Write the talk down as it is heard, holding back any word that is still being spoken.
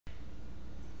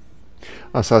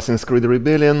Assassin's Creed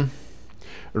Rebellion,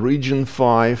 Region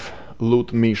 5,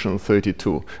 Loot Mission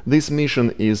 32. This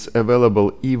mission is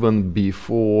available even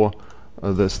before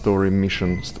the story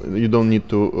mission. You don't need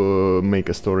to make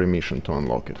a story mission to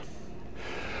unlock it.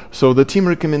 So the team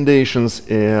recommendations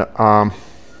are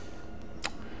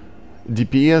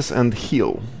DPS and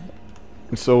heal.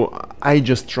 So I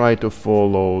just try to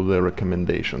follow the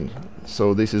recommendation.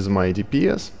 So this is my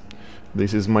DPS,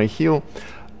 this is my heal.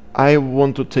 I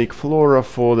want to take Flora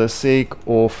for the sake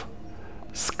of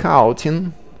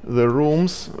scouting the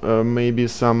rooms, maybe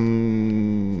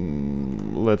some,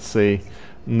 let's say,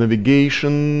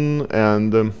 navigation,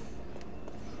 and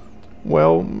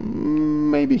well,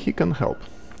 maybe he can help.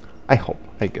 I hope,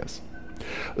 I guess.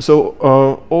 So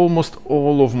almost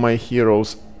all of my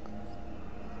heroes,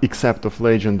 except of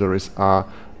legendaries, are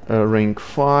rank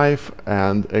 5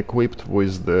 and equipped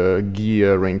with the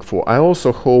gear rank 4. I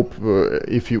also hope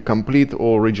if you complete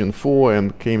all region 4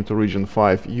 and came to region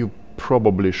 5, you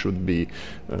probably should be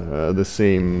the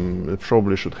same,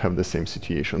 probably should have the same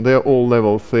situation. They're all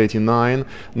level 39.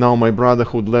 Now my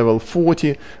Brotherhood level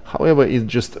 40. However, it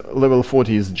just level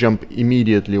 40 is jump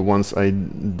immediately once I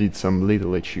did some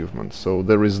little achievements. So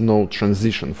there is no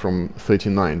transition from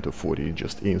 39 to 40,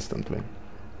 just instantly.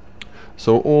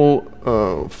 So all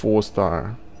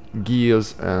 4-star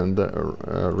gears and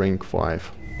rank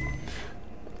 5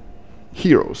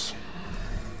 heroes.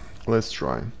 Let's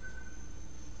try.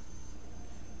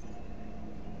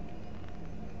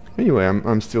 Anyway,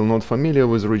 I'm still not familiar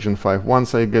with region 5.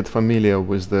 Once I get familiar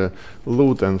with the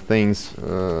loot and things,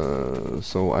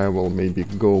 so I will maybe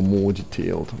go more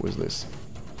detailed with this.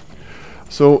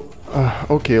 So,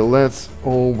 okay, let's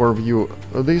overview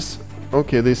this.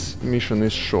 Okay, this mission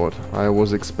is short. I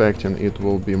was expecting it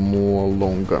will be more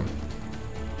longer.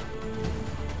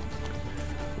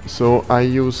 So I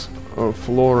use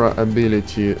Flora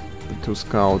ability to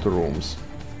scout rooms.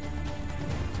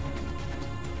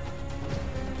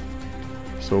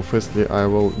 So firstly I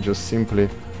will just simply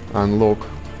unlock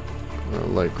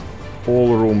like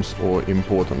all rooms or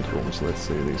important rooms, let's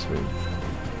say this way.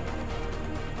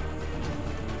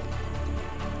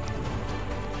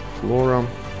 Flora.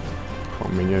 How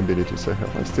many abilities I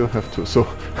have? I still have 2, so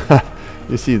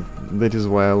you see, that is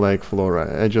why I like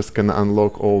Flora. I just can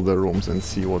unlock all the rooms and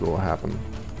see what will happen.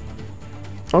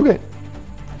 Okay.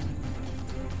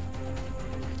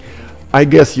 I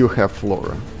guess you have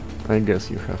Flora. I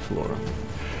guess you have Flora.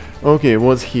 Okay,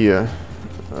 what's here?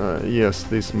 Yes,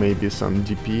 this may be some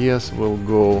DPS will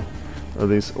go.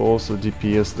 This also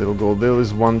DPS will go. There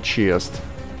is one chest.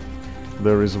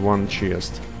 There is one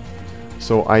chest.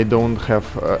 So I don't have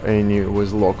any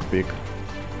with lockpick.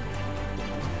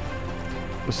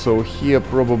 So here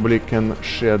probably can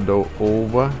shadow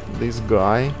over this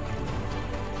guy.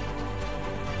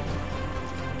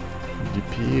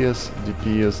 DPS,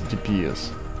 DPS,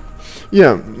 DPS.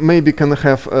 Yeah, maybe can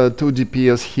have 2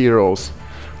 DPS heroes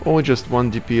or just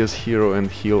 1 DPS hero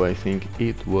and heal. I think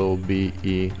it will be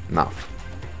enough.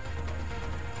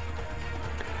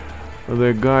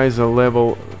 The guys are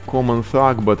level common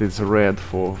thug, but it's red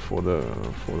for the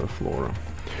Flora.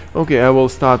 Okay, I will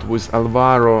start with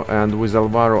Alvaro, and with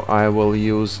Alvaro I will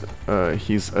use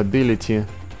his ability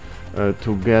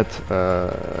to get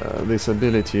this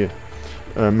ability,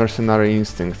 Mercenary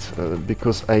Instinct,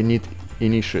 because I need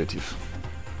initiative.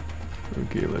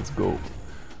 Okay, let's go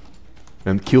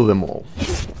and kill them all.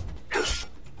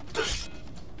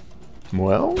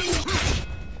 Well,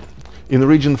 in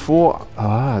region 4,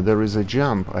 there is a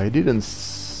jump. I didn't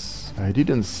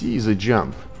see the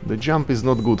jump. The jump is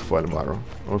not good for Alvaro.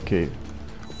 Okay,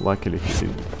 luckily he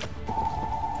didn't.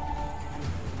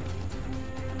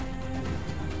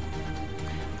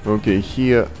 Okay,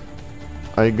 here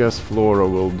I guess Flora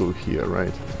will do here,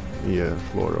 right? Yeah,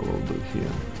 Flora will do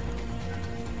here.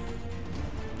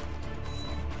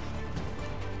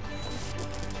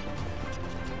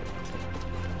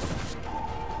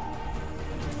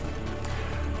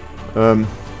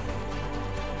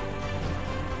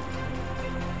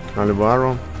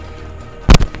 Alvaro.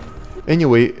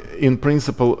 Anyway, in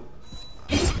principle,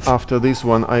 after this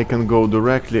one I can go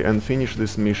directly and finish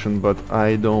this mission, but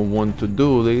I don't want to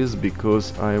do this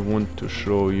because I want to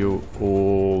show you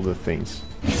all the things.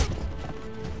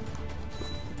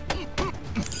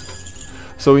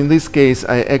 So in this case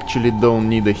I actually don't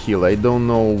need a heal. I don't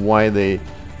know why they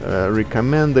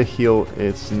recommend the heal.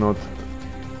 It's not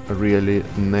really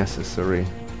necessary.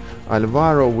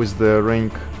 Alvaro with the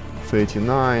rank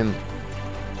 39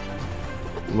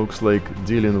 looks like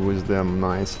dealing with them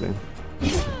nicely,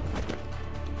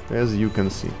 as you can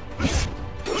see.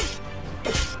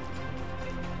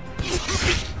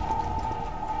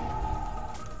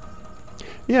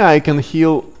 Yeah, I can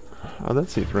heal. Oh,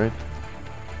 that's it, right?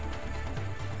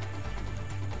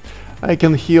 I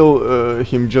can heal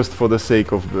him just for the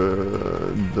sake of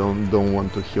the don't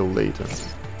want to heal later.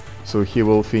 So he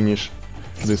will finish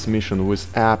this mission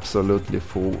with absolutely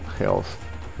full health,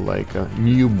 like a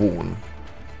newborn.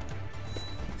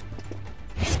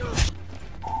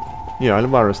 Yeah,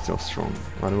 Alvaro's still strong.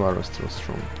 Alvaro's still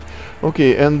strong.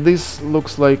 Okay, and this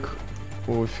looks like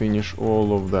we'll finish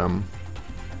all of them.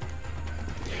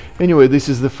 Anyway, this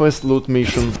is the first loot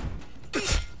mission.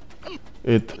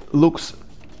 It looks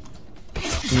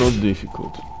not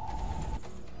difficult.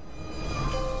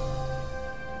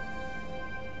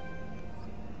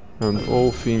 And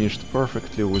all finished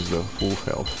perfectly with the full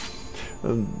health.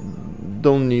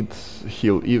 Don't need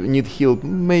heal. You need heal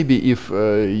maybe if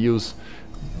use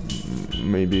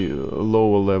maybe a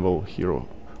lower level hero.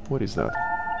 What is that?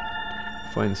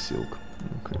 Fine silk.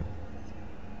 Okay.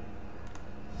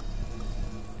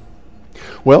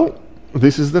 Well,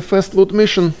 this is the first loot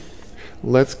mission.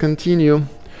 Let's continue.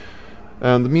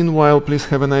 And meanwhile, please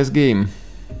have a nice game.